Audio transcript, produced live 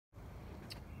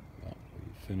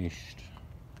finished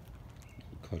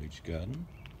cottage garden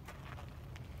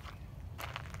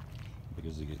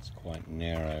because it gets quite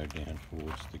narrow down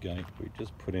towards the gate. We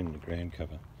just put in the ground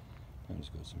cover and it's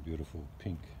got some beautiful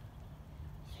pink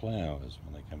flowers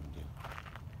when they come into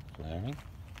flowering.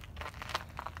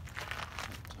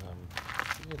 But,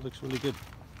 yeah, it looks really good.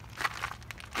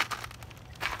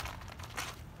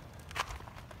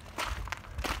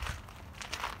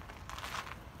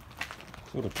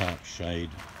 Sort of part shade,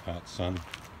 part sun.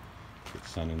 Get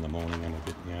sun in the morning and a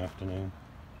bit in the afternoon.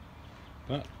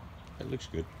 But it looks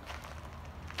good.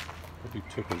 Probably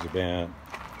took us about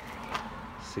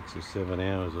 6 or 7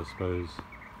 hours, I suppose,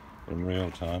 in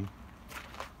real time.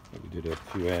 But we did a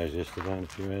few hours yesterday and a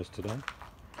few hours today.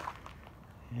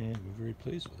 And we're very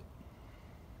pleased with it.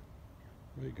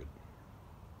 Very good.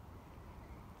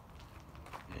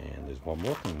 And there's one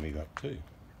more thing we got too.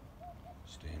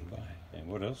 Stand by. And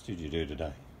what else did you do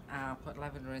today? Put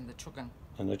lavender in the chooken.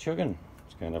 In the chooken.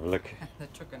 Let's go and have a look. The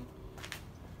chooken.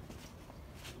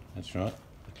 That's right,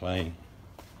 the clay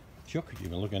chook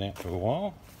you've been looking at for a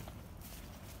while.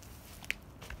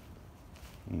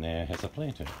 Now has a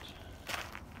plant in it.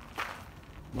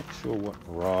 Not sure what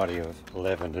variety of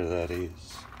lavender that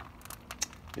is.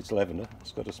 It's lavender,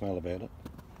 it's got a smell about it.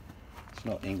 It's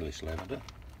not English lavender,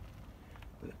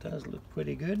 but it does look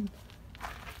pretty good.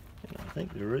 And I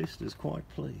think the rooster's quite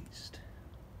pleased.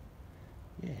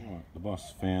 Yeah. Right, the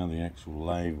boss found the actual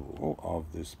label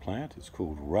of this plant. It's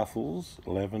called Ruffles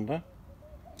Lavender.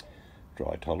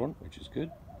 Dry tolerant, which is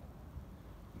good.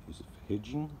 Use it for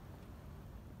hedging.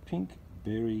 Pink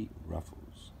berry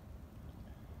ruffles.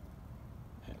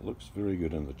 It looks very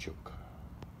good in the chook.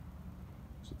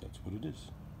 So that's what it is.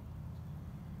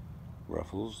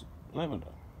 Ruffles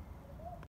Lavender.